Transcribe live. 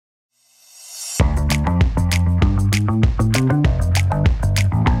Happy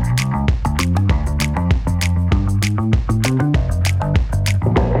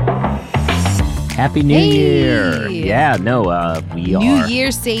New Year! Yeah, no, we are. New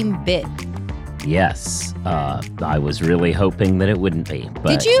Year, same bit. Yes. I was really hoping that it wouldn't be, but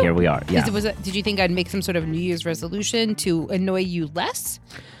Did you? Here we are. Yeah. Did you think I'd make some sort of New Year's resolution to annoy you less?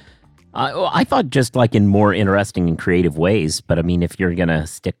 I thought just like in more interesting and creative ways, but I mean, if you're going to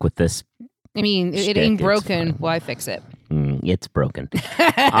stick with this. I mean, it ain't broken. Why fix it? It's broken.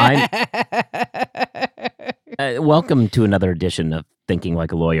 Welcome to another edition of Thinking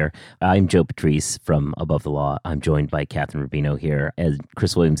Like a Lawyer. I'm Joe Patrice from Above the Law. I'm joined by Catherine Rubino here, as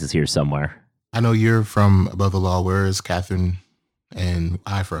Chris Williams is here somewhere. I know you're from Above the Law. Where is Catherine and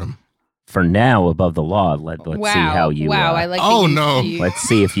I from? For now, Above the Law. Let's see how you. Wow, I like. Oh no! Let's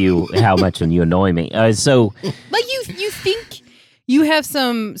see if how much you annoy me. So, like you think you have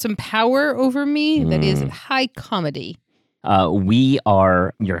some power over me that is high comedy. We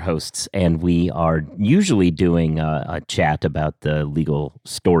are your hosts, and we are usually doing a chat about the legal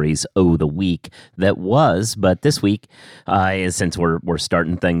stories of the week that was. But this week, since we're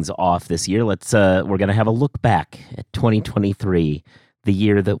starting things off this year, we're gonna have a look back at 2023, the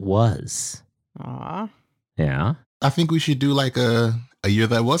year that was. Aw. Yeah. I think we should do like a year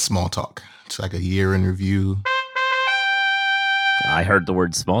that was small talk. It's like a year in review. I heard the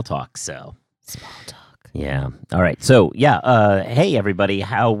word small talk, so. Small talk. Yeah. All right. So, yeah. Hey, everybody.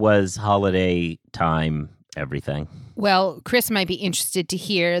 How was holiday time, everything? Well, Chris might be interested to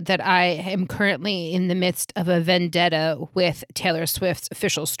hear that I am currently in the midst of a vendetta with Taylor Swift's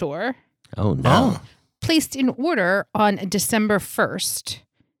official store. Oh, no. Placed in order on December 1st.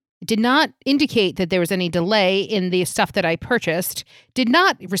 Did not indicate that there was any delay in the stuff that I purchased. Did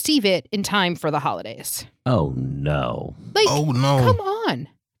not receive it in time for the holidays. Oh, no. Oh, no.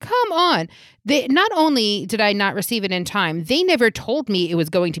 Come on. Not only did I not receive it in time, they never told me it was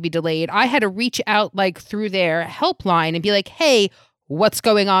going to be delayed. I had to reach out through their helpline and be like, hey, what's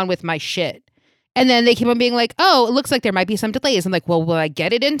going on with my shit? And then they keep on being like, oh, it looks like there might be some delays. I'm like, well, will I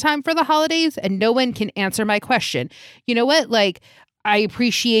get it in time for the holidays? And no one can answer my question. You know what? I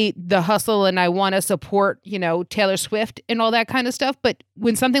appreciate the hustle and I want to support, Taylor Swift and all that kind of stuff. But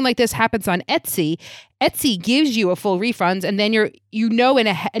when something like this happens on Etsy gives you a full refund, and then in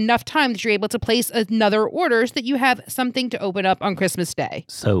enough time that you're able to place another order so that you have something to open up on Christmas Day.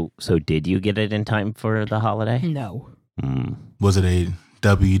 So did you get it in time for the holiday? No. Was it a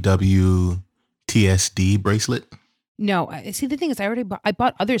WWTSD bracelet? No, see, the thing is, I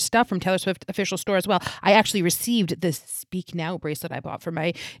bought other stuff from Taylor Swift official store as well. I actually received the Speak Now bracelet I bought for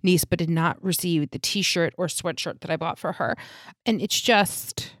my niece, but did not receive the t-shirt or sweatshirt that I bought for her. And it's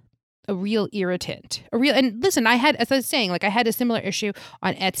just a real irritant. And listen, as I was saying, I had a similar issue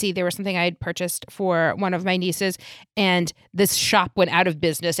on Etsy. There was something I had purchased for one of my nieces, and this shop went out of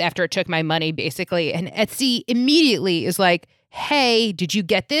business after it took my money, basically. And Etsy immediately is like, hey, did you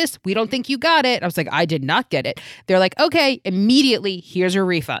get this? We don't think you got it. I was like, I did not get it. They're like, okay, immediately, here's a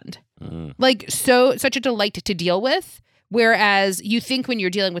refund. Such a delight to deal with. Whereas you think when you're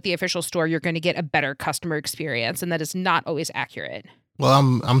dealing with the official store, you're going to get a better customer experience, and that is not always accurate.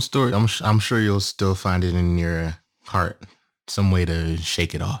 Well, I'm sure you'll still find it in your heart, some way to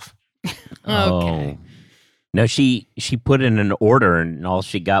shake it off. Okay. Oh. No, she put in an order, and all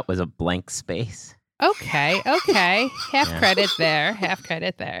she got was a blank space. Okay. Half credit there.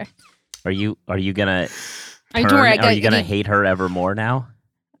 Are you gonna hate her ever more now?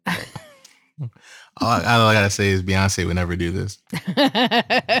 All I gotta say is Beyonce would never do this.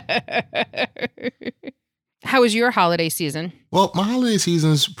 How was your holiday season? Well, my holiday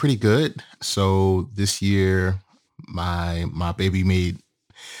season's pretty good. So this year, my baby made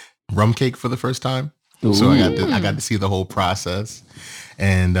rum cake for the first time. Ooh. So I got to see the whole process.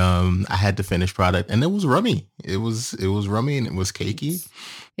 And I had the finished product, and it was rummy. It was rummy, and it was cakey.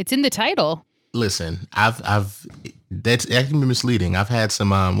 It's in the title. Listen, that's actually misleading. I've had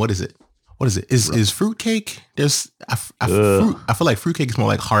some. What is it? Is fruitcake? I feel like fruitcake is more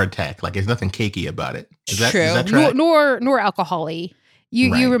like hardtack. Like there's nothing cakey about it. Is True. That true? Nor alcohol-y.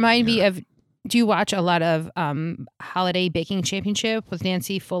 You remind me of. Do you watch a lot of Holiday Baking Championship with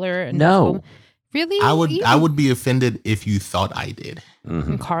Nancy Fuller? And no. Really? I would be offended if you thought I did.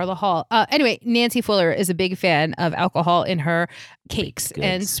 Mm-hmm. Carla Hall. Anyway, Nancy Fuller is a big fan of alcohol in her cakes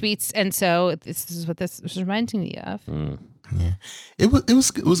and sweets, and so this is what this reminds me of. Yeah, it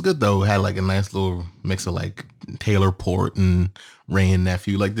was good though. It had like a nice little mix of like Taylor Port and Wray and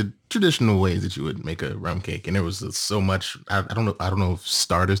Nephew, like the traditional ways that you would make a rum cake. And there was so much. I don't know if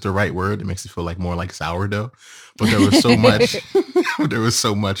start is the right word. It makes it feel like more like sourdough, but there was so much. there was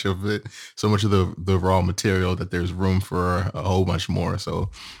so much of it, so much of the raw material that there's room for a whole bunch more. So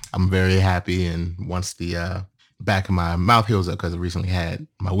I'm very happy. And once the back of my mouth heals up, because I recently had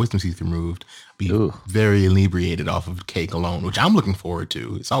my wisdom teeth removed, be Ooh. very inebriated off of cake alone, which I'm looking forward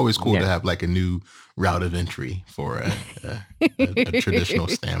to. It's always cool to have like a new route of entry for a traditional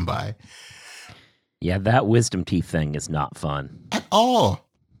standby. Yeah, that wisdom teeth thing is not fun. At all.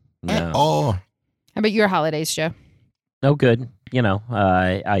 No. At all. How about your holidays, Joe? No good.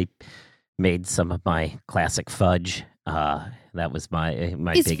 I made some of my classic fudge. That was my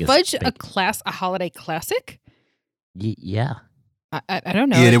Is biggest. fudge a holiday classic? Yeah. I don't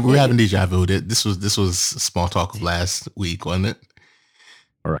know. Yeah, we're having deja vu. This was small talk of last week, wasn't it?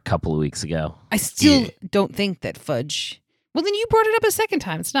 Or a couple of weeks ago. I still don't think that fudge. Well, then you brought it up a second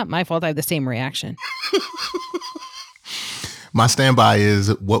time. It's not my fault. I have the same reaction. My standby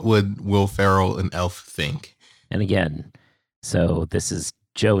is, what would Will Ferrell and Elf think? And again, so this is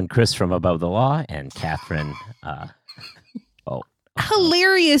Joe and Chris from Above the Law, and Catherine.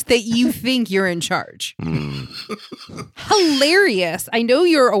 Hilarious that you think you're in charge. Hilarious. I know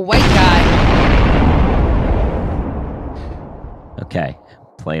you're a white guy. Okay,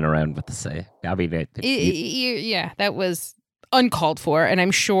 playing around with the say. I mean, Yeah, that was uncalled for, and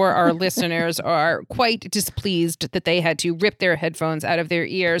I'm sure our listeners are quite displeased that they had to rip their headphones out of their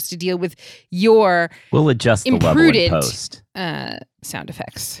ears to deal with your we'll adjust the level in post. Sound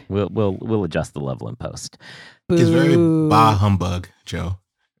effects. We'll adjust the level in post. It's very bah humbug, Joe.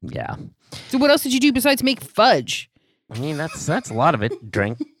 Yeah. So what else did you do besides make fudge? I mean, that's a lot of it.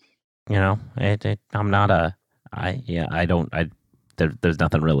 Drink. I'm not there's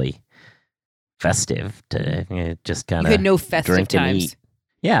nothing really festive to just kind of. You had no festive drink times. And eat.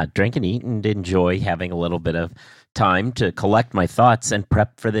 Yeah, drink and eat and enjoy having a little bit of time to collect my thoughts and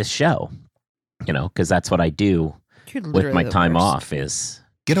prep for this show. Because that's what I do with my time off is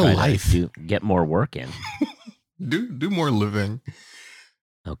get a life, get more work in. do more living.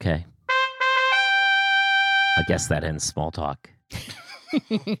 Okay. I guess that ends small talk.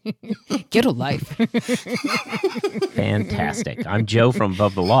 Get a life. Fantastic. I'm Joe from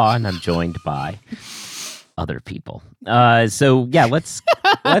Above the Law, and I'm joined by other people. So yeah, let's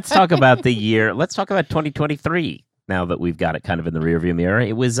talk about the year. Let's talk about 2023. Now that we've got it kind of in the rearview mirror,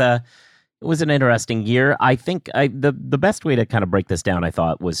 it was an interesting year. I think the best way to kind of break this down, I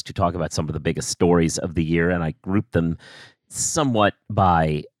thought, was to talk about some of the biggest stories of the year, and I grouped them somewhat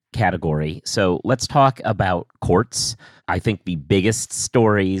by category. So let's talk about courts. I think the biggest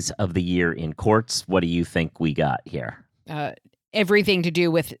stories of the year in courts. What do you think we got here? Everything to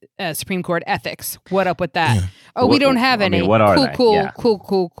do with Supreme Court ethics. What up with that? Yeah. We don't have any. What are they?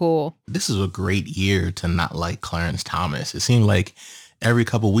 Cool. This is a great year to not like Clarence Thomas. It seemed like every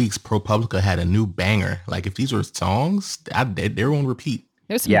couple weeks, ProPublica had a new banger. Like if these were songs, they're on repeat.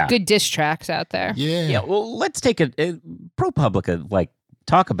 There's some good diss tracks out there. Yeah. Well, let's take ProPublica. Like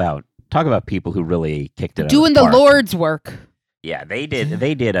talk about people who really kicked it. Doing the Lord's work. Yeah, they did.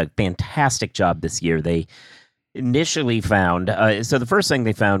 They did a fantastic job this year. They initially found. So the first thing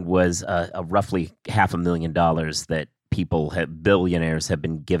they found was a roughly $500,000 that billionaires have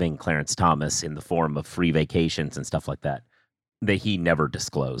been giving Clarence Thomas in the form of free vacations and stuff like that he never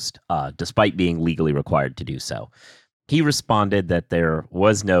disclosed, despite being legally required to do so. He responded that there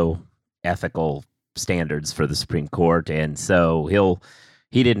was no ethical standards for the Supreme Court, and so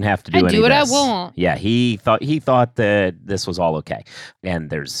he didn't have to do any of this. I won't. Yeah, he thought that this was all okay, and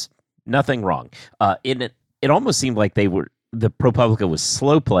there's nothing wrong. It almost seemed like the ProPublica was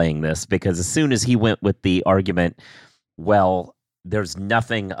slow playing this, because as soon as he went with the argument, well, there's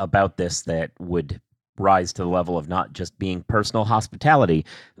nothing about this that would rise to the level of not just being personal hospitality,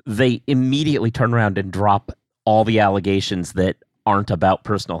 they immediately turn around and drop all the allegations that aren't about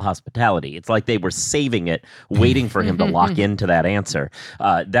personal hospitality. It's like they were saving it, waiting for him to lock into that answer.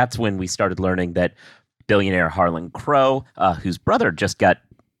 That's when we started learning that billionaire Harlan Crow, whose brother just got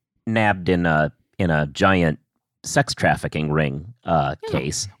nabbed in a giant sex trafficking ring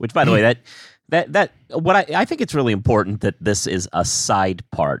case, which, by the way, I think it's really important that this is a side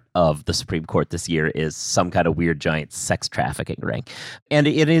part of the Supreme Court this year is some kind of weird giant sex trafficking ring, and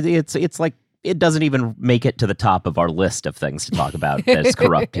it's like it doesn't even make it to the top of our list of things to talk about that's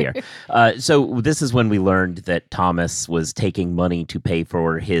corrupt here. So this is when we learned that Thomas was taking money to pay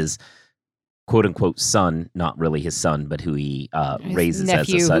for his quote unquote son, not really his son, but who he raises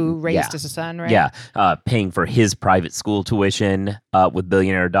as a son. Who raised as a son, right? Yeah, paying for his private school tuition with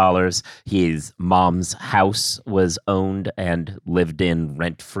billionaire dollars. His mom's house was owned and lived in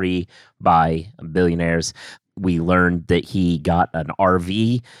rent-free by billionaires. We learned that he got an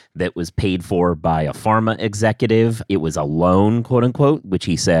RV that was paid for by a pharma executive. It was a loan, quote unquote, which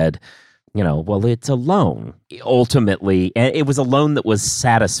he said, well, it's a loan. Ultimately, it was a loan that was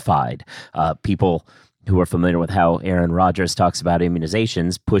satisfied. People who are familiar with how Aaron Rodgers talks about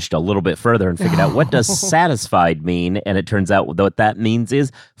immunizations pushed a little bit further and figured out what does satisfied mean. And it turns out what that means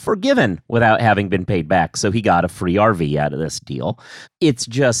is forgiven without having been paid back. So he got a free RV out of this deal. It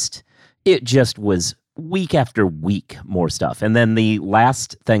just was week after week more stuff. And then the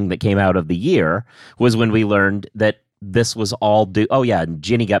last thing that came out of the year was when we learned that this was all due. Oh, yeah. And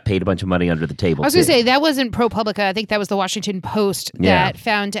Ginny got paid a bunch of money under the table. I was going to say, that wasn't ProPublica. I think that was the Washington Post that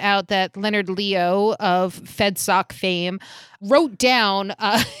found out that Leonard Leo of FedSoc fame wrote down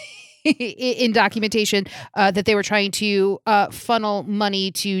in documentation that they were trying to funnel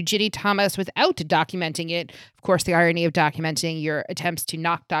money to Ginny Thomas without documenting it. Of course, the irony of documenting your attempts to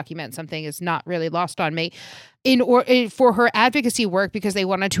not document something is not really lost on me. For her advocacy work, because they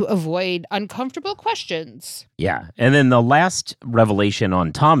wanted to avoid uncomfortable questions. Yeah. And then the last revelation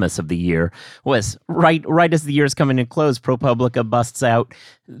on Thomas of the year was right as the year's coming to close, ProPublica busts out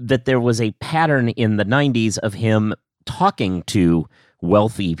that there was a pattern in the 90s of him talking to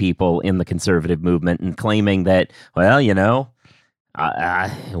wealthy people in the conservative movement and claiming that, well,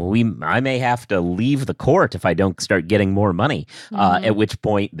 I may have to leave the court if I don't start getting more money. At which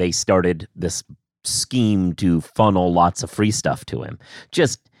point they started this scheme to funnel lots of free stuff to him.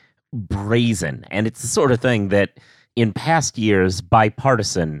 Just brazen. And it's the sort of thing that in past years,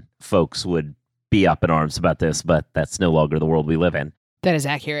 bipartisan folks would be up in arms about this, but that's no longer the world we live in. That is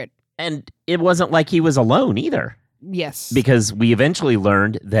accurate. And it wasn't like he was alone either. Yes. Because we eventually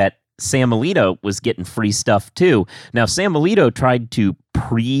learned that Sam Alito was getting free stuff too. Now, Sam Alito tried to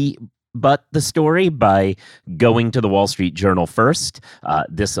pre-butt the story by going to the Wall Street Journal first.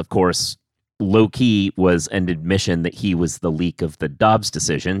 This, of course, low-key was an admission that he was the leak of the Dobbs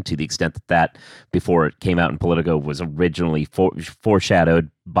decision, to the extent that before it came out in Politico, was originally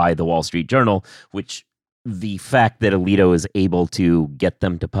foreshadowed by the Wall Street Journal, which the fact that Alito is able to get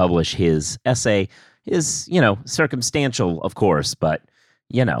them to publish his essay is, circumstantial, of course, but,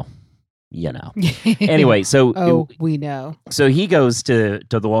 Anyway, so... we know. So he goes to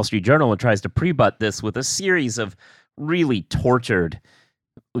the Wall Street Journal and tries to pre-butt this with a series of really tortured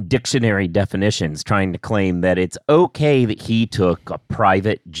dictionary definitions, trying to claim that it's okay that he took a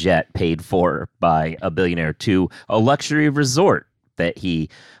private jet paid for by a billionaire to a luxury resort that he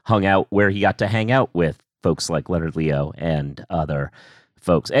hung out, where he got to hang out with folks like Leonard Leo and other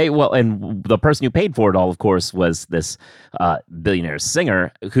folks. And the person who paid for it all, of course, was this billionaire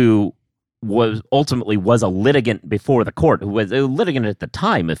singer who was a litigant before the court, who was a litigant at the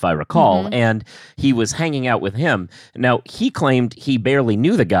time, if I recall, and he was hanging out with him. Now, he claimed he barely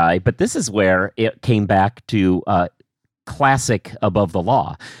knew the guy, but this is where it came back to classic Above the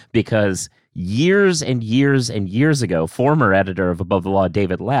Law, because years and years and years ago, former editor of Above the Law,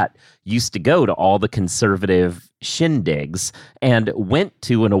 David Latt, used to go to all the conservative shindigs and went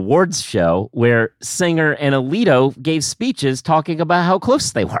to an awards show where Singer and Alito gave speeches talking about how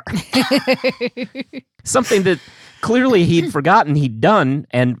close they were. Something that clearly he'd forgotten he'd done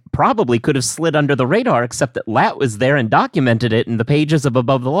and probably could have slid under the radar, except that Latt was there and documented it in the pages of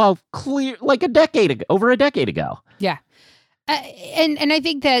Above the Law over a decade ago. Yeah. And I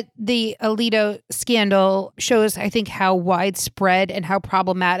think that the Alito scandal shows, I think, how widespread and how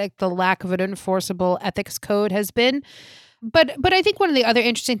problematic the lack of an enforceable ethics code has been. But I think one of the other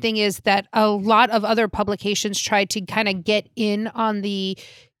interesting thing is that a lot of other publications tried to kind of get in on the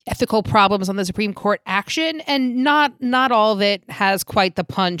ethical problems on the Supreme Court action, and not all of it has quite the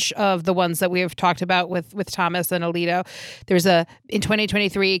punch of the ones that we have talked about with Thomas and Alito. In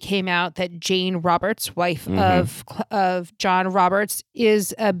 2023, it came out that Jane Roberts, wife of John Roberts,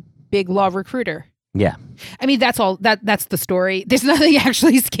 is a big law recruiter. Yeah. I mean, that's the story. There's nothing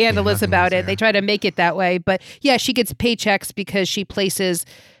actually scandalous about it. They try to make it that way, but yeah, she gets paychecks because she places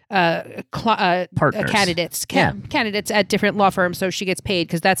candidates at different law firms, so she gets paid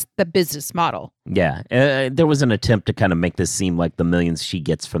because that's the business model. Yeah, there was an attempt to kind of make this seem like the millions she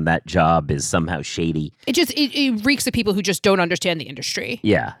gets from that job is somehow shady. It reeks of people who just don't understand the industry.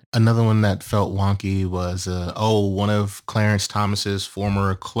 Yeah. Another one that felt wonky was one of Clarence Thomas's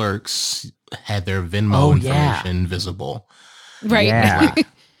former clerks had their Venmo information visible. Right. Yeah.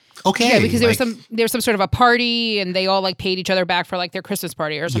 Okay. Yeah, because there was some sort of a party, and they all paid each other back for their Christmas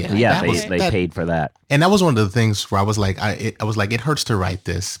party or something. Yeah, they paid for that. And that was one of the things where I was like, it hurts to write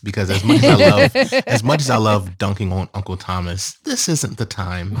this, because as much as I love dunking on Uncle Thomas, this isn't the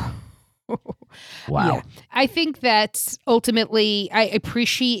time. Wow. Yeah. I think that ultimately I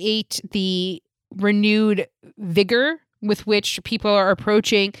appreciate the renewed vigor with which people are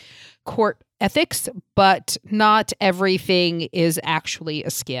approaching court ethics, but not everything is actually a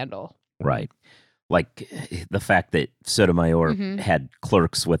scandal. Right. Like the fact that Sotomayor had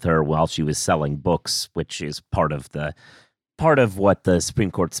clerks with her while she was selling books, which is part of what the Supreme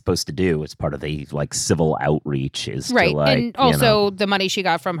Court's supposed to do. It's part of the civil outreach is right. To, like, and also the money she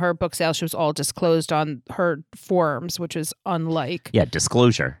got from her book sales, she was all disclosed on her forms, which is unlike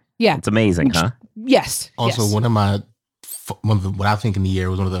disclosure. Yeah, it's amazing, huh? Yes. Also, yes. what I think in the year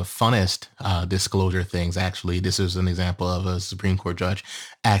was one of the funnest disclosure things. Actually, this is an example of a Supreme Court judge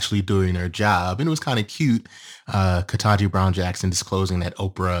actually doing their job, and it was kind of cute. Ketanji Brown Jackson disclosing that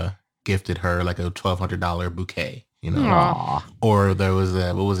Oprah gifted her like a $1,200 bouquet. Aww. Or there was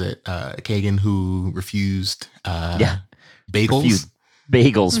Kagan who refused bagels.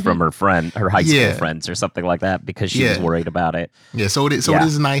 Bagels from her high school friends or something like that because she was worried about it. Yeah, so it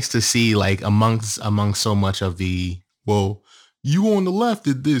is nice to see like amongst so much of the, well, you on the left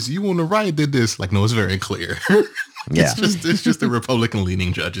did this, you on the right did this. Like, no, it's very clear. It's just the Republican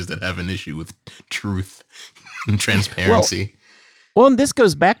leaning judges that have an issue with truth and transparency. Well, and this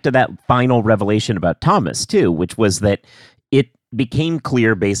goes back to that final revelation about Thomas too, which was that it became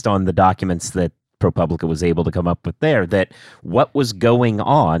clear based on the documents that ProPublica was able to come up with there, that what was going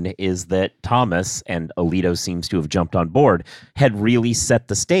on is that Thomas, and Alito seems to have jumped on board, had really set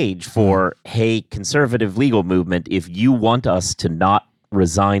the stage for, hey, conservative legal movement, if you want us to not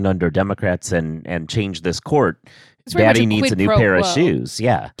resign under Democrats and change this court, Daddy needs a new pair of shoes.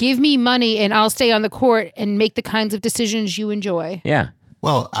 Yeah. Give me money and I'll stay on the court and make the kinds of decisions you enjoy. Yeah.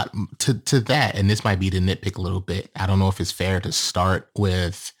 Well, to that, and this might be to nitpick a little bit, I don't know if it's fair to start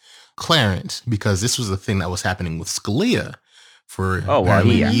with Clarence, because this was a thing that was happening with Scalia for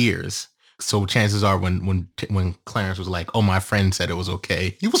years. So chances are when Clarence was like, "Oh, my friend said it was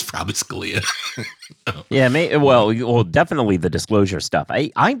okay," he was probably Scalia. Yeah, well, definitely the disclosure stuff.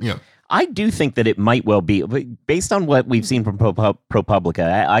 I do think that it might well be, based on what we've seen from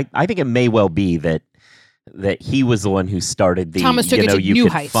ProPublica. I think it may well be that he was the one who started the. Thomas took it to you new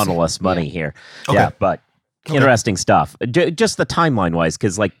could heights. funnel us money here. Okay. Yeah, but. Okay. Interesting stuff. Just the timeline wise,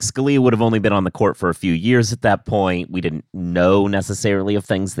 because Scalia would have only been on the court for a few years at that point. We didn't know necessarily of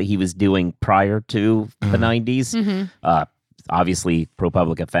things that he was doing prior to the 90s. Mm-hmm. Obviously,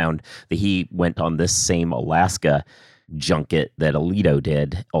 ProPublica found that he went on this same Alaska junket that Alito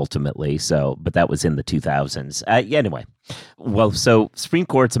did ultimately. But that was in the 2000s. Anyway, well, so Supreme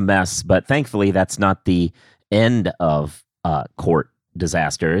Court's a mess, but thankfully that's not the end of court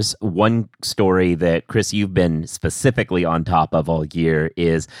disasters. One story that, Chris, you've been specifically on top of all year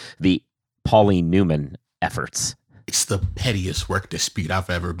is the Pauline Newman efforts. It's the pettiest work dispute I've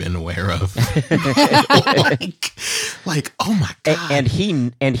ever been aware of. Oh my God.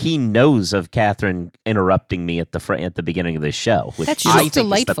 And he knows of Catherine interrupting me at the beginning of the show, which that's I think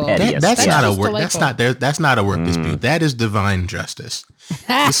delightful. is the pettiest. That's not a work. That's not a work dispute. That is divine justice.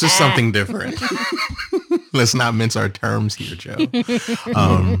 This is something different. Let's not mince our terms here, Joe.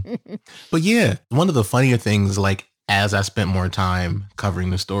 But yeah, one of the funnier things, as I spent more time covering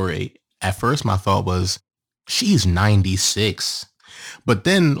the story, at first my thought was, she's 96. But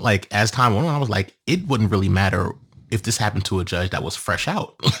then, as time went on, I was like, it wouldn't really matter if this happened to a judge that was fresh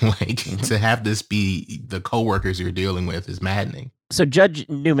out. To have this be the coworkers you're dealing with is maddening. So Judge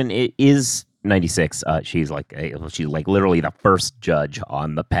Newman is 96. She's literally the first judge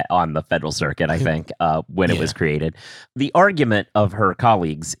on the federal circuit, I think, when it was created. The argument of her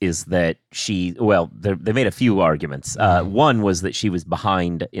colleagues is that they made a few arguments. One was that she was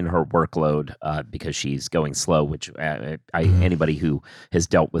behind in her workload because she's going slow, which anybody who has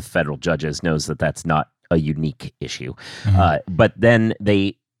dealt with federal judges knows that that's not a unique issue. But then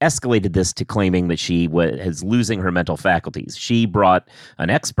they escalated this to claiming that she was losing her mental faculties. She brought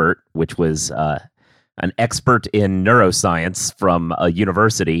an expert, which was an expert in neuroscience from a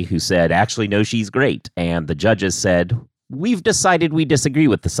university, who said, actually, no, she's great. And the judges said, we've decided we disagree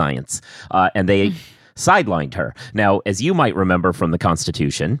with the science. And they sidelined her. Now, as you might remember from the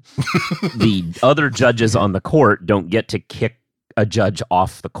Constitution, the other judges on the court don't get to kick a judge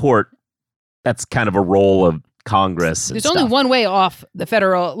off the court. That's kind of a role of Congress. There's only one way off the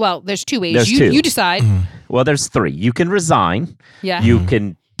federal. Well, there's two ways. There's two. You decide. Well, there's three. You can resign. Yeah. You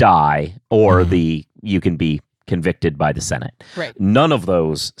can die, or you can be convicted by the Senate. Right. None of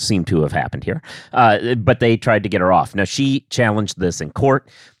those seem to have happened here. But they tried to get her off. Now, she challenged this in court.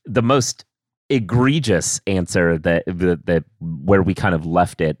 The most egregious answer that where we kind of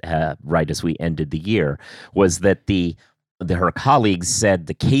left it right as we ended the year was that the her colleagues said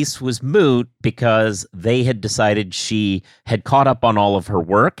the case was moot because they had decided she had caught up on all of her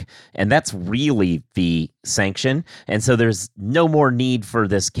work, and that's really the sanction. And so there's no more need for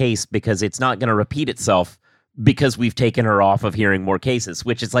this case because it's not going to repeat itself because we've taken her off of hearing more cases,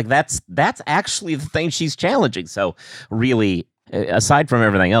 which is like that's actually the thing she's challenging. So really, aside from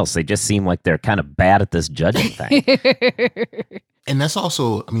everything else, they just seem like they're kind of bad at this judging thing. And that's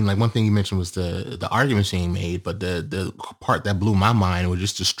also, I mean, like one thing you mentioned was the arguments being made, but the part that blew my mind was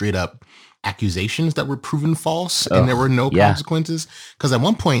just the straight up accusations that were proven false and there were no consequences. Because at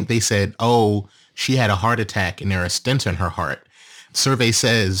one point they said, oh, she had a heart attack and there are stents in her heart. Survey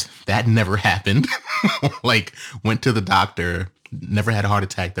says that never happened. Like went to the doctor, never had a heart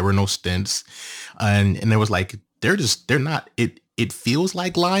attack. There were no stents. And there was like, they're not, it feels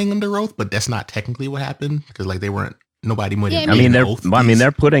like lying under oath, but that's not technically what happened because like they weren't. Nobody would. Yeah,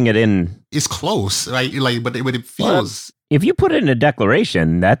 they're putting it in. It's close, right? Like, but it feels. If you put it in a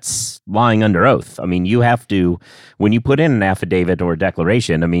declaration, that's lying under oath. I mean, you have to when you put in an affidavit or a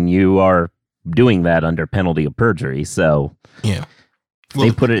declaration. I mean, you are doing that under penalty of perjury. So yeah,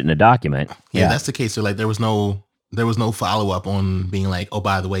 they put it in a document. Yeah, that's the case. So like, there was no follow up on being like, oh,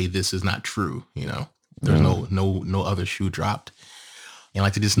 by the way, this is not true. You know, there's no other shoe dropped. And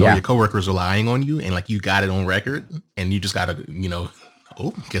like to just know your coworkers are lying on you and like you got it on record and you just got to, you know,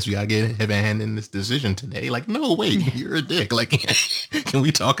 oh, guess we got to get have a hand in this decision today. Like, no, wait, you're a dick. Like, can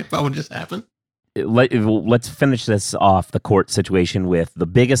we talk about what just happened? Let's finish this off, the court situation, with the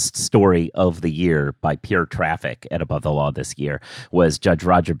biggest story of the year by pure traffic at Above the Law this year was Judge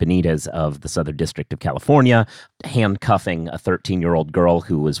Roger Benitez of the Southern District of California handcuffing a 13-year-old girl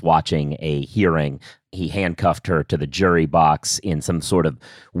who was watching a hearing. He handcuffed her to the jury box in some sort of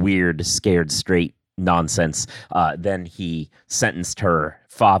weird, scared straight nonsense. Then he sentenced her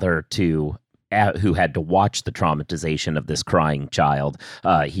father to who had to watch the traumatization of this crying child.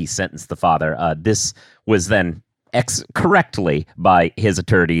 He sentenced the father. This was then correctly by his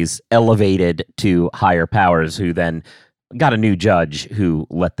attorneys elevated to higher powers, who then got a new judge who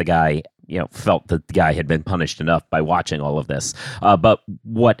let the guy, felt that the guy had been punished enough by watching all of this. But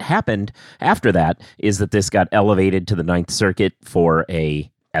what happened after that is that this got elevated to the Ninth Circuit for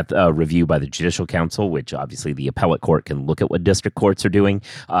a review by the Judicial Council, which obviously the appellate court can look at what district courts are doing.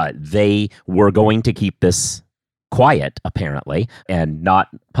 They were going to keep this quiet, apparently, and not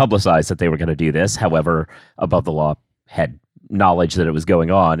publicize that they were going to do this. However, Above the Law had knowledge that it was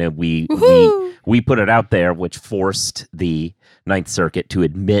going on, and we put it out there, which forced the Ninth Circuit to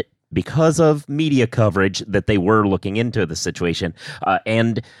admit, because of media coverage, that they were looking into the situation.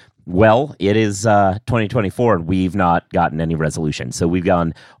 Well, it is 2024, and we've not gotten any resolution. So we've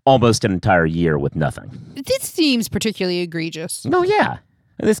gone almost an entire year with nothing. This seems particularly egregious. Oh, yeah.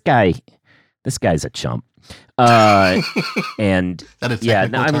 This guy's a chump. And that a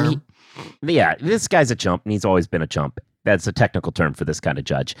technical term? This guy's a chump, and he's always been a chump. That's a technical term for this kind of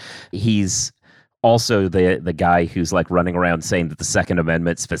judge. He's also the guy who's like running around saying that the Second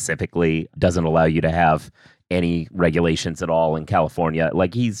Amendment specifically doesn't allow you to have any regulations at all in California.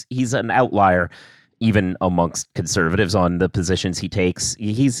 Like he's an outlier even amongst conservatives on the positions he takes.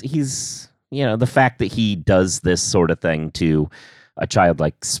 He's the fact that he does this sort of thing to a child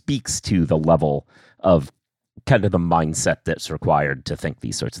like speaks to the level of kind of the mindset that's required to think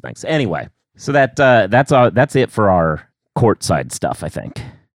these sorts of things. Anyway, so that's it for our courtside stuff, I think.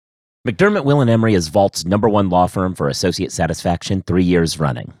 McDermott, Will & Emery is Vault's #1 law firm for associate satisfaction 3 years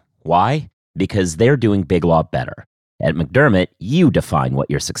running. Why? Because they're doing big law better. At McDermott, you define what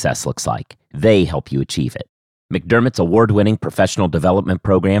your success looks like. They help you achieve it. McDermott's award-winning professional development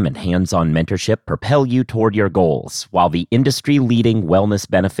program and hands-on mentorship propel you toward your goals, while the industry-leading wellness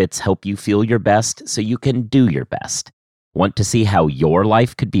benefits help you feel your best so you can do your best. Want to see how your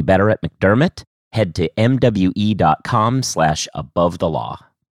life could be better at McDermott? Head to mwe.com/abovethelaw.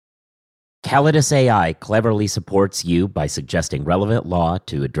 Calidus AI cleverly supports you by suggesting relevant law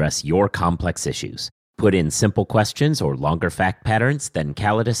to address your complex issues. Put in simple questions or longer fact patterns, then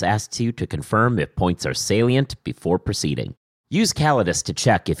Calidus asks you to confirm if points are salient before proceeding. Use Calidus to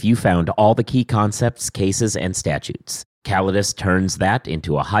check if you found all the key concepts, cases, and statutes. Calidus turns that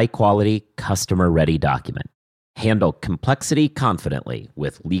into a high-quality, customer-ready document. Handle complexity confidently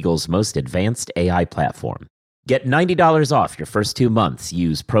with legal's most advanced AI platform. Get $90 off your first 2 months.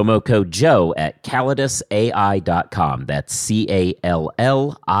 Use promo code Joe at calidusai.com. That's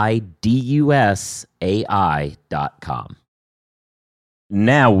CALLIDUSAI.com.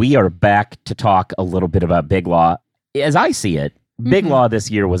 Now we are back to talk a little bit about Big Law. As I see it, Big Law this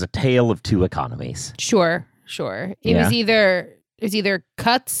year was a tale of two economies. Sure. It was either there's either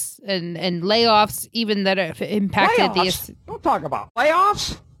cuts and layoffs even that have impacted Layoffs? Don't talk about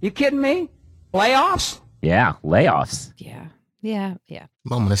layoffs. You kidding me? Layoffs? Yeah, layoffs. Yeah.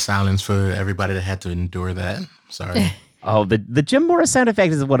 Moment of silence for everybody that had to endure that. Sorry. Oh, the Jim Morris sound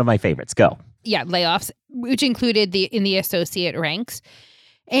effect is one of my favorites. Go. Yeah, layoffs, which included in the associate ranks.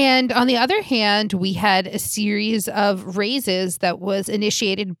 And on the other hand, we had a series of raises that was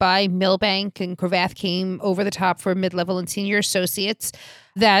initiated by Milbank, and Cravath came over the top for mid-level and senior associates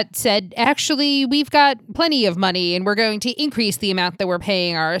that said, actually, we've got plenty of money and we're going to increase the amount that we're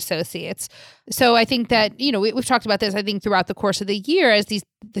paying our associates. So I think that, we've talked about this, I think, throughout the course of the year as these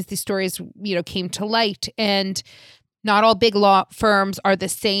stories, came to light. And not all big law firms are the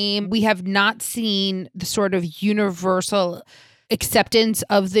same. We have not seen the sort of universal acceptance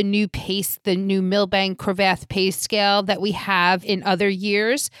of the new Milbank Cravath pay scale that we have in other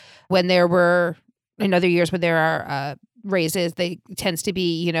years when there are raises. They tends to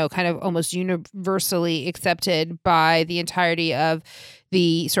be, kind of almost universally accepted by the entirety of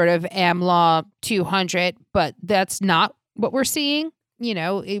the sort of AmLaw 200, but that's not what we're seeing.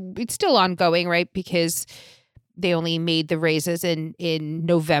 It's still ongoing, right? Because they only made the raises in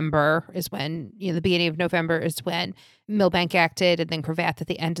November is when, the beginning of November is when Milbank acted, and then Cravath at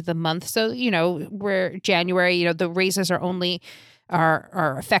the end of the month. So, we're January, the raises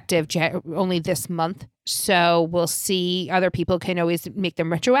are effective only this month. So we'll see. Other people can always make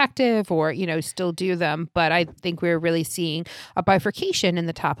them retroactive or, still do them. But I think we're really seeing a bifurcation in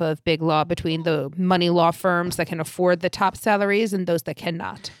the top of big law between the money law firms that can afford the top salaries and those that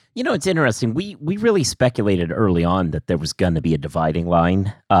cannot. It's interesting. We really speculated early on that there was going to be a dividing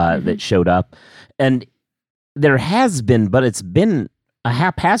line that showed up. And there has been, but it's been a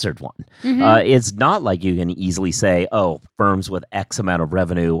haphazard one. It's not like you can easily say, oh, firms with X amount of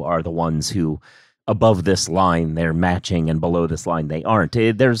revenue are the ones who above this line they're matching and below this line they aren't.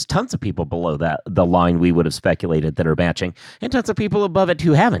 There's tons of people below the line we would have speculated that are matching, and tons of people above it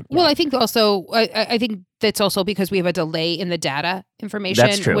who haven't yet. Well, I think also I think that's also because we have a delay in the data information.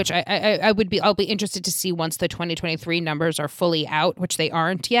 That's true. Which I'll be interested to see once the 2023 numbers are fully out, which they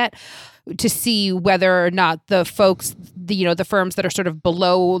aren't yet, to see whether or not the folks, the firms that are sort of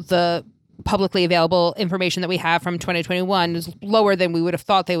below the publicly available information that we have from 2021 is lower than we would have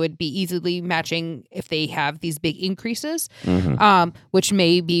thought they would be easily matching if they have these big increases, which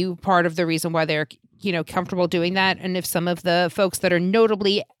may be part of the reason why they're, comfortable doing that. And if some of the folks that are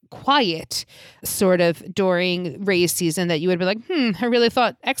notably quiet sort of during raise season that you would be like, I really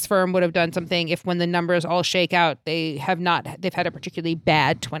thought X firm would have done something, if when the numbers all shake out, they've had a particularly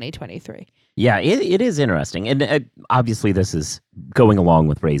bad 2023. Yeah, it is interesting. And obviously this is going along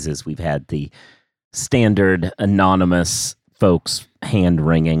with raises. We've had the standard anonymous folks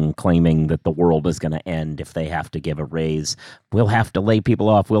hand-wringing, claiming that the world is going to end if they have to give a raise. We'll have to lay people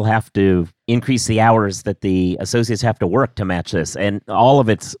off. We'll have to increase the hours that the associates have to work to match this. And all of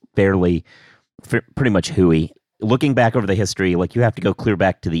it's pretty much hooey. Looking back over the history, like you have to go clear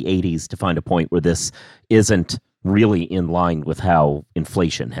back to the 80s to find a point where this isn't really in line with how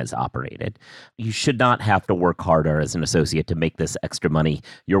inflation has operated. You should not have to work harder as an associate to make this extra money.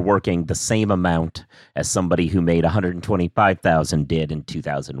 You're working the same amount as somebody who made $125,000 did in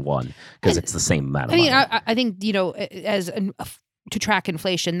 2001 because it's the same amount of money. I think, to track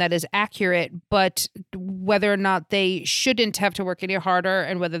inflation, that is accurate, but whether or not they shouldn't have to work any harder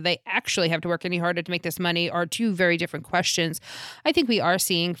and whether they actually have to work any harder to make this money are two very different questions. I think we are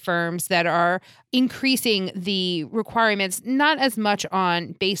seeing firms that are increasing the requirements, not as much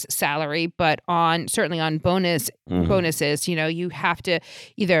on base salary, but certainly on bonuses. You have to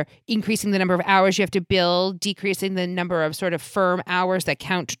either increasing the number of hours you have to bill, decreasing the number of sort of firm hours that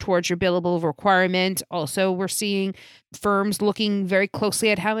count towards your billable requirement. Also, we're seeing firms looking very closely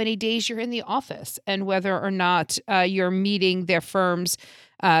at how many days you're in the office and whether or not you're meeting their firm's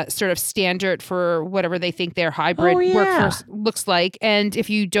sort of standard for whatever they think their hybrid workforce looks like. And if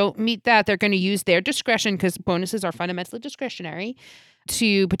you don't meet that, they're going to use their discretion, because bonuses are fundamentally discretionary,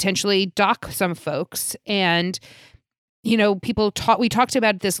 to potentially dock some folks. And we talked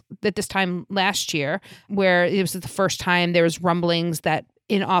about this at this time last year, where it was the first time there was rumblings that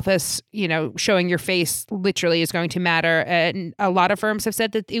in office, showing your face literally is going to matter. And a lot of firms have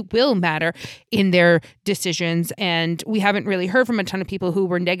said that it will matter in their decisions. And we haven't really heard from a ton of people who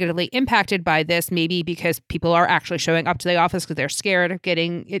were negatively impacted by this, maybe because people are actually showing up to the office because they're scared of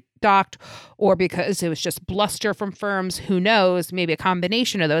getting it docked, or because it was just bluster from firms. Who knows? Maybe a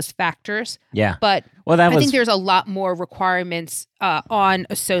combination of those factors. Yeah. But I think there's a lot more requirements on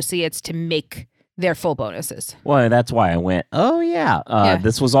associates to make their full bonuses. Well, that's why I went, oh, yeah.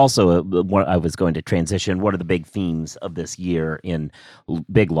 This was also what I was going to transition. One of the big themes of this year in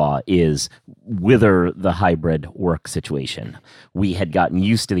Big Law is wither the hybrid work situation. We had gotten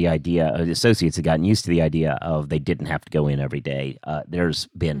used to the idea, associates had gotten used to the idea of they didn't have to go in every day. There's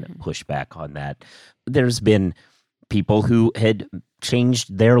been pushback on that. There's been people who had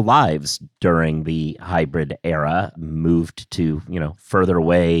changed their lives during the hybrid era, moved to, further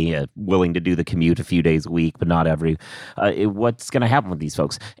away, willing to do the commute a few days a week, but not every. What's going to happen with these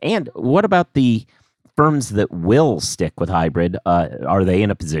folks? And what about the firms that will stick with hybrid? Are they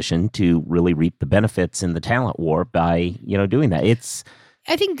in a position to really reap the benefits in the talent war by, doing that?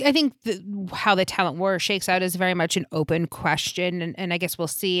 I think how the talent war shakes out is very much an open question, and I guess we'll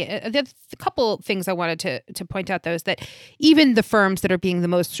see. There's a couple things I wanted to point out, though, is that even the firms that are being the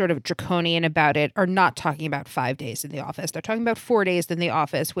most sort of draconian about it are not talking about 5 days in the office. They're talking about 4 days in the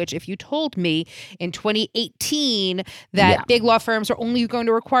office, which if you told me in 2018 that big law firms are only going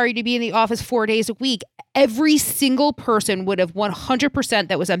to require you to be in the office 4 days a week, every single person would have 100%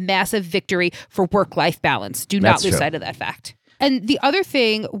 that was a massive victory for work-life balance. Do not lose sight of that fact. And the other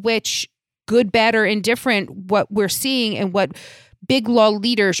thing, which good, bad, or indifferent, what we're seeing and what big law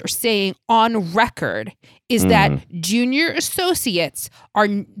leaders are saying on record is that junior associates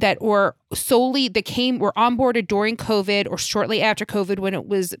were onboarded during COVID or shortly after COVID when it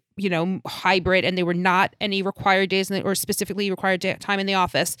was, hybrid and they were not any required days or specifically required time in the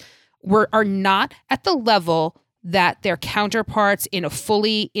office, are not at the level that their counterparts in a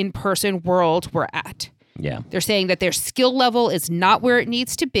fully in-person world were at. Yeah. They're saying that their skill level is not where it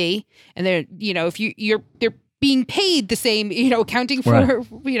needs to be. And they're, if they're being paid the same, accounting for,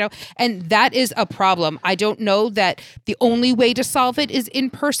 and that is a problem. I don't know that the only way to solve it is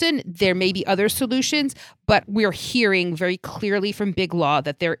in person. There may be other solutions, but we're hearing very clearly from big law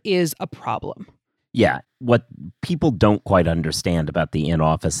that there is a problem. Yeah. What people don't quite understand about the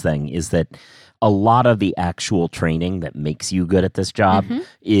in-office thing is that a lot of the actual training that makes you good at this job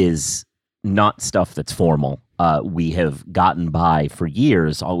is not stuff that's formal. We have gotten by for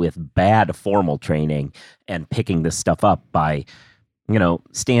years all with bad formal training and picking this stuff up by,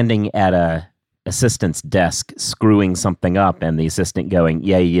 standing at a assistant's desk, screwing something up and the assistant going,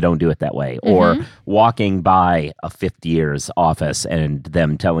 yeah, you don't do it that way. Or walking by a fifth year's office and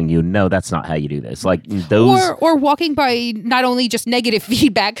them telling you, no, that's not how you do this. Like those. Or walking by not only just negative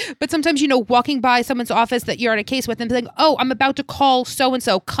feedback, but sometimes, walking by someone's office that you're on a case with and saying, oh, I'm about to call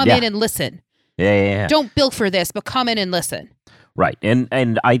so-and-so, come in and listen. Yeah. Don't bill for this, but come in and listen. Right.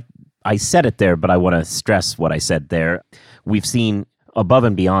 And I said it there, but I want to stress what I said there. We've seen above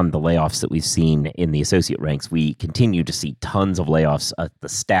and beyond the layoffs that we've seen in the associate ranks, we continue to see tons of layoffs at the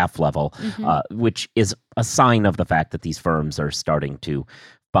staff level, which is a sign of the fact that these firms are starting to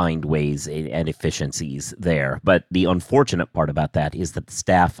find ways and efficiencies there. But the unfortunate part about that is that the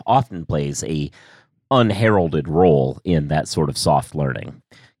staff often plays a unheralded role in that sort of soft learning.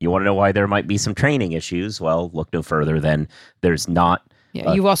 You want to know why there might be some training issues? Well, look no further than there's not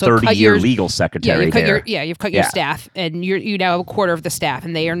you've also 30-year legal secretary you've cut your staff, and you now have a quarter of the staff,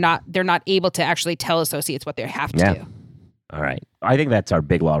 and they're not able to actually tell associates what they have to do. All right. I think that's our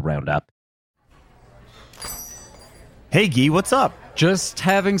Big Law Roundup. Hey, Guy, what's up? Just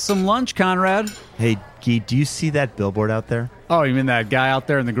having some lunch, Conrad. Hey, Guy, do you see that billboard out there? Oh, you mean that guy out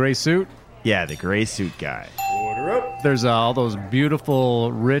there in the gray suit? Yeah, the gray suit guy. Order up. There's all those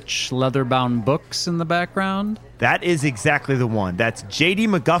beautiful, rich, leather-bound books in the background. That is exactly the one. That's J.D.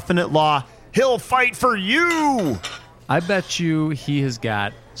 McGuffin at law. He'll fight for you! I bet you he has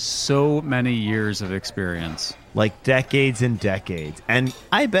got so many years of experience. Like decades and decades. And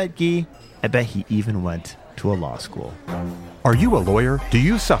I bet he even went to a law school. Are you a lawyer? Do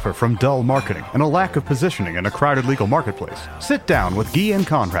you suffer from dull marketing and a lack of positioning in a crowded legal marketplace? Sit down with Guy and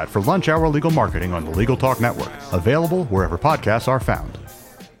Conrad for Lunch Hour Legal Marketing on the Legal Talk Network. Available wherever podcasts are found.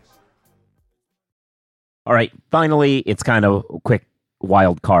 All right. Finally, it's kind of quick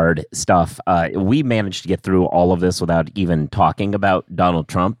wild card stuff. We managed to get through all of this without even talking about Donald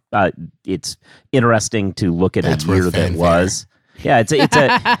Trump. It's interesting to look at a year that was. Yeah, it's a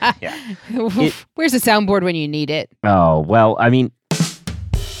yeah. Where's the soundboard when you need it? Oh, well, I mean,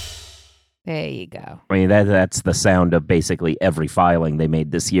 there you go. I mean, that's the sound of basically every filing they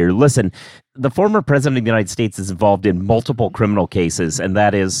made this year. Listen, the former president of the United States is involved in multiple criminal cases, and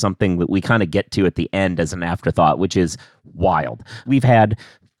that is something that we kind of get to at the end as an afterthought, which is wild. We've had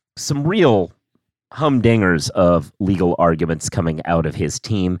some real humdingers of legal arguments coming out of his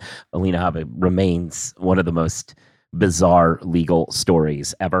team. Alina Habib remains one of the most bizarre legal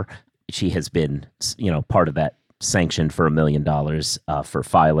stories ever. She has been, part of that sanctioned for $1 million for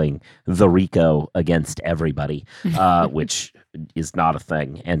filing the RICO against everybody, which is not a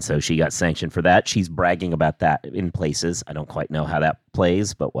thing. And so she got sanctioned for that. She's bragging about that in places. I don't quite know how that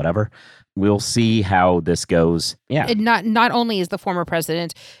plays, but whatever. We'll see how this goes. Yeah. And not only is the former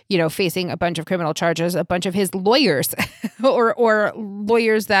president, facing a bunch of criminal charges, a bunch of his lawyers or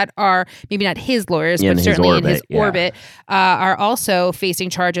lawyers that are maybe not his lawyers, but certainly in his orbit, are also facing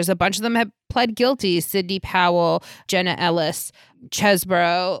charges. A bunch of them have pled guilty. Sidney Powell, Jenna Ellis,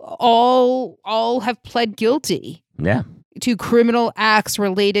 Chesborough, all have pled guilty. Yeah. To criminal acts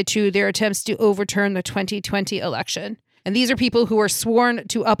related to their attempts to overturn the 2020 election. And these are people who are sworn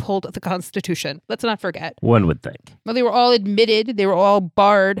to uphold the Constitution. Let's not forget. One would think. Well, they were all admitted. They were all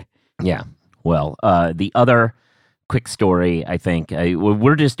barred. Yeah. Well, the other quick story, I think,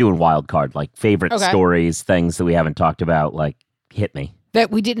 we're just doing wild card, like favorite stories, things that we haven't talked about, like hit me.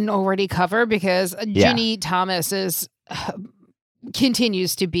 That we didn't already cover because Ginny Thomas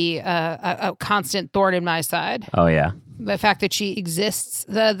continues to be a constant thorn in my side. Oh, yeah. The fact that she exists,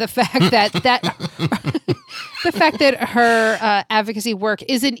 the fact that the fact that her advocacy work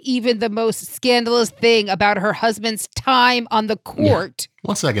isn't even the most scandalous thing about her husband's time on the court. Yeah.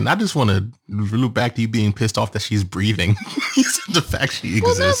 1 second. I just want to loop back to you being pissed off that she's breathing. The fact she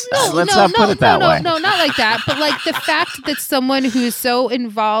exists. Let's not put it that way. No, not like that. But like the fact that someone who's so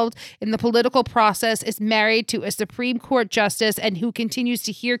involved in the political process is married to a Supreme Court justice and who continues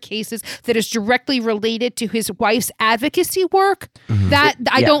to hear cases that is directly related to his wife's advocacy work,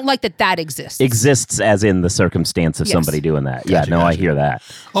 I don't like that exists. Exists as in the circumstance of somebody doing that. Gotcha. I hear that.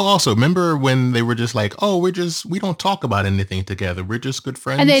 Oh, also, remember when they were just like, oh, we don't talk about anything together. We're just good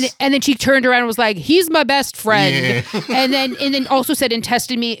friends. And then she turned around and was like, he's my best friend. Yeah. and then also said in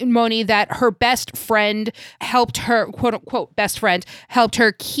testimony that her best friend helped her, quote unquote, best friend helped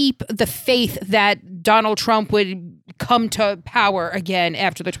her keep the faith that Donald Trump would come to power again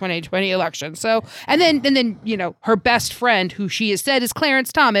after the 2020 election. So, and then her best friend, who she has said is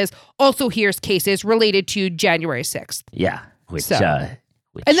Clarence Thomas, also hears cases related to January 6th. Yeah.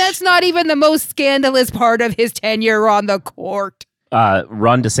 And that's not even the most scandalous part of his tenure on the court.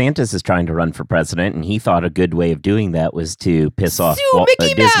 Ron DeSantis is trying to run for president, and he thought a good way of doing that was to piss off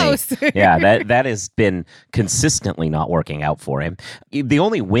Mickey Disney. Mouse. Yeah, that has been consistently not working out for him. The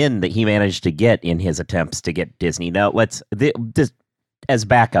only win that he managed to get in his attempts to get Disney. Now, as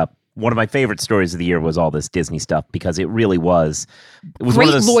backup, one of my favorite stories of the year was all this Disney stuff because it really was. It was great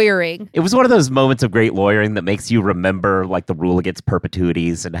one of those, lawyering. It was one of those moments of great lawyering that makes you remember like the rule against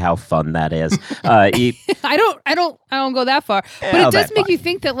perpetuities and how fun that is. I don't go that far, but it does make you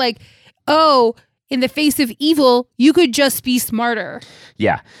think that in the face of evil, you could just be smarter.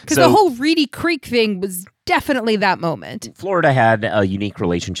 Yeah, because the whole Reedy Creek thing was definitely that moment. Florida had a unique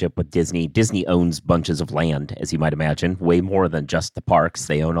relationship with Disney. Disney owns bunches of land, as you might imagine, way more than just the parks.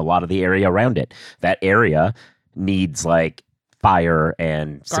 They own a lot of the area around it. That area needs like fire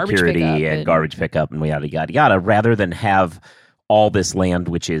and security and garbage pickup and yada, yada, yada, rather than have all this land,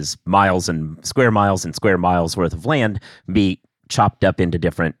 which is miles and square miles worth of land, be chopped up into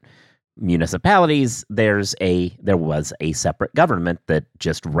different municipalities. There was a separate government that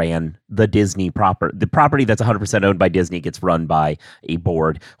just ran the Disney the property that's 100% owned by Disney gets run by a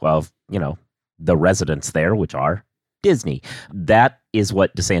board of, the residents there, which are Disney. That is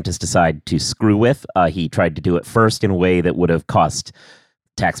what DeSantis decided to screw with. He tried to do it first in a way that would have cost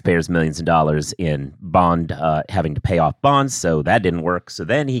taxpayers millions of dollars in having to pay off bonds, so that didn't work. So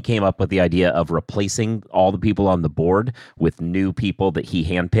then he came up with the idea of replacing all the people on the board with new people that he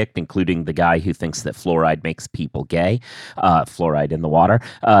handpicked, including the guy who thinks that fluoride makes people gay, fluoride in the water.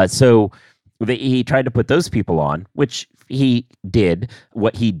 He tried to put those people on, which he did.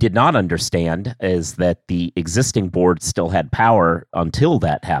 What he did not understand is that the existing board still had power until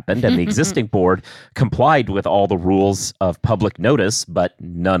that happened, and the existing board complied with all the rules of public notice, but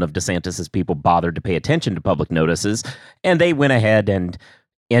none of DeSantis's people bothered to pay attention to public notices, and they went ahead and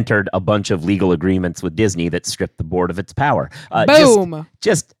entered a bunch of legal agreements with Disney that stripped the board of its power. Boom!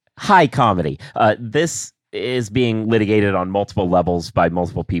 Just high comedy. This is being litigated on multiple levels by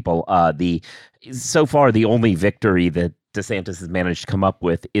multiple people. So far, the only victory that DeSantis has managed to come up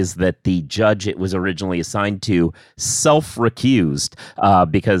with is that the judge it was originally assigned to self-recused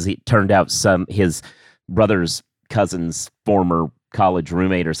because it turned out his brother's cousin's former college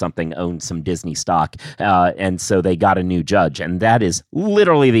roommate or something owned some Disney stock, and so they got a new judge, and that is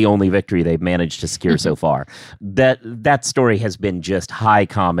literally the only victory they've managed to secure so far. That story has been just high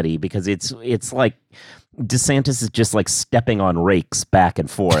comedy because it's like DeSantis is just like stepping on rakes back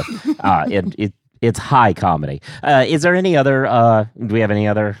and forth, and It's high comedy. Is there any other? Do we have any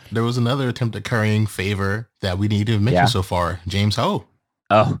other? There was another attempt at currying favor that we need to mention so far. James Ho.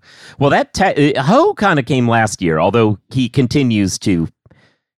 Oh, well, that Ho kind of came last year, although he continues to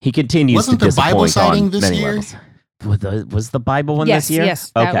Wasn't to the Bible disappoint sighting on this many year? levels. Was the Bible one Yes, this year?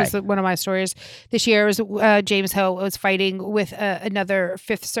 yes. Okay. That was one of my stories this year. Was James Ho was fighting with another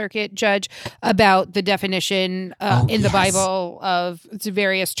Fifth Circuit judge about the definition in the Bible of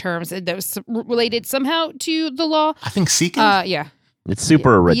various terms that was related somehow to the law. I think seeking. Yeah. It's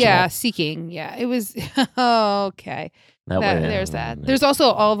super original. Yeah, seeking. Yeah, it was okay. There's that. There's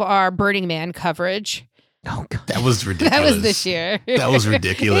also all of our Burning Man coverage. Oh, God. That was ridiculous. That was this year. That was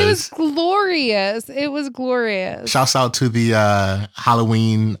ridiculous. It was glorious. It was glorious. Shouts out to the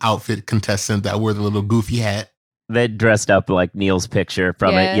Halloween outfit contestant that wore the little goofy hat. That dressed up like Neil's picture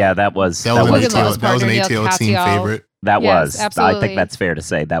from it. Yeah, that was an ATL team favorite. That yes, was. Absolutely. I think that's fair to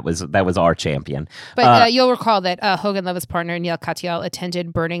say. That was our champion. But you'll recall that Hogan Love's partner, Neil Katyal,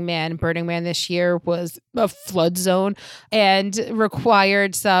 attended Burning Man. Burning Man this year was a flood zone and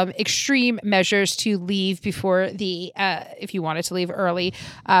required some extreme measures to leave before if you wanted to leave early,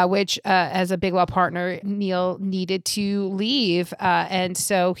 which as a Big Law partner, Neil needed to leave. And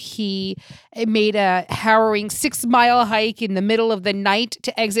so he made a harrowing 6-mile hike in the middle of the night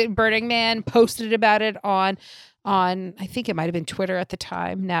to exit Burning Man, posted about it on I think it might have been Twitter at the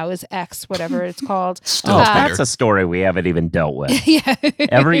time. Now is X, whatever it's called. That's a story we haven't even dealt with. Yeah.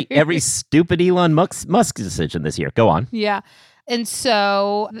 every stupid Elon Musk decision this year. Go on. Yeah. And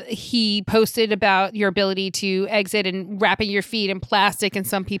so he posted about your ability to exit and wrapping your feet in plastic. And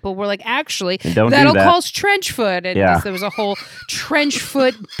some people were like, actually, that'll cause trench foot. And there was a whole trench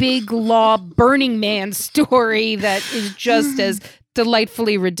foot, Big Law, Burning Man story that is just as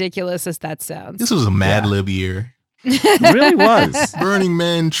delightfully ridiculous as that sounds. This was a Mad Lib year. It really was. Burning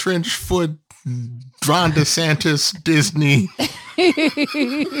Man, trench foot, Ron DeSantis, Disney.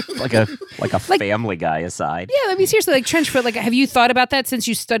 like a Family Guy aside. Yeah, I mean, seriously, like trench foot. Like, have you thought about that since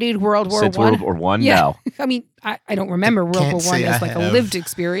you studied World War I? World War I? Yeah. No. I mean, I don't remember World War I as like a lived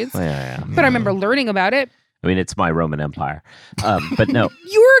experience. Yeah. But I remember learning about it. I mean, it's my Roman Empire. But no.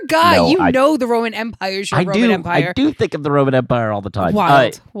 You're a guy. No, you know the Roman Empire is your Roman Empire. I do think of the Roman Empire all the time.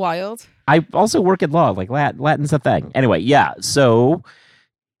 Wild. I also work in law. Like Latin's a thing. Anyway, yeah. So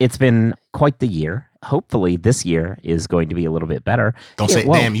it's been quite the year. Hopefully this year is going to be a little bit better. Don't say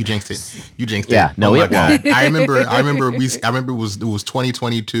damn, you jinxed it. You jinxed it. Yeah, no, it won't. I remember it was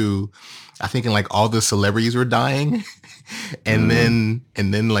 2022. I think like all the celebrities were dying. And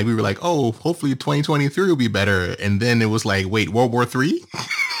then like we were like, oh, hopefully 2023 will be better. And then it was like, wait, World War III?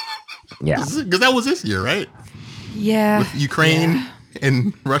 Yeah. Because that was this year, right? Yeah. With Ukraine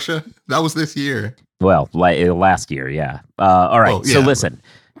and Russia. That was this year. Well, last year, yeah. All right. So listen.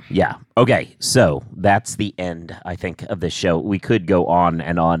 Yeah. Okay. So that's the end, I think, of this show. We could go on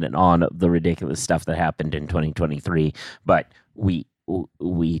and on and on of the ridiculous stuff that happened in 2023, but we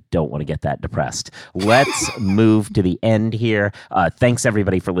don't want to get that depressed. Let's move to the end here. Thanks,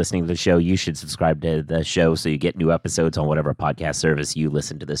 everybody, for listening to the show. You should subscribe to the show so you get new episodes on whatever podcast service you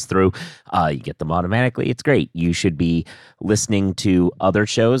listen to this through. You get them automatically. It's great. You should be listening to other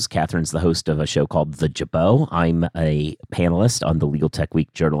shows. Catherine's the host of a show called The Jabot. I'm a panelist on the Legal Tech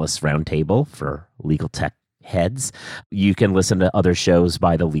Week Journalists Roundtable for Legal Tech heads. You can listen to other shows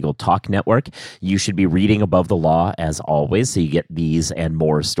by the Legal Talk Network. You should be reading Above the Law as always, so you get these and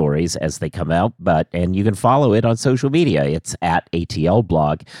more stories as they come out. And you can follow it on social media. It's at ATL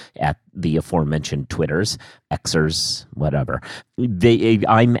Blog, at the aforementioned Twitters, Xers, whatever.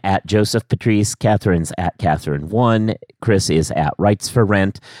 I'm at Joseph Patrice. Catherine's at Catherine1. Chris is at Rights for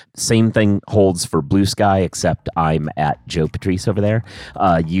Rent. Same thing holds for Blue Sky, except I'm at Joe Patrice over there.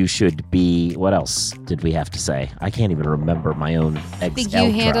 You should be. What else did we have to say? I can't even remember my own. I think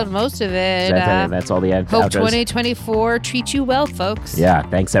you handled most of it. That's all the outros. Hope 2024 treats you well, folks. Yeah,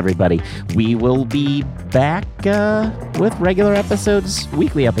 thanks everybody. We will be back with regular episodes,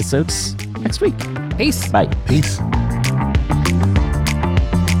 weekly episodes next week. Peace. Bye. Peace.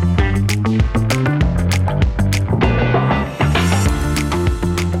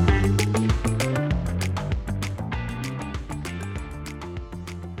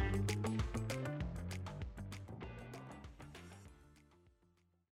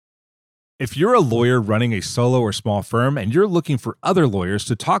 If you're a lawyer running a solo or small firm and you're looking for other lawyers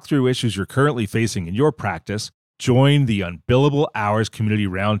to talk through issues you're currently facing in your practice, join the Unbillable Hours Community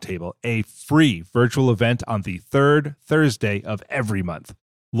Roundtable, a free virtual event on the third Thursday of every month.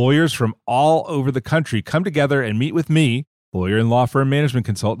 Lawyers from all over the country come together and meet with me, lawyer and law firm management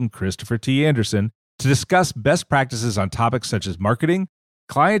consultant Christopher T. Anderson, to discuss best practices on topics such as marketing,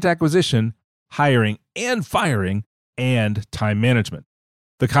 client acquisition, hiring and firing, and time management.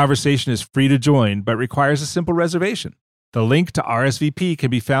 The conversation is free to join, but requires a simple reservation. The link to RSVP can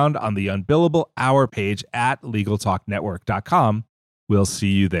be found on the Unbillable Hour page at LegalTalkNetwork.com. We'll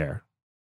see you there.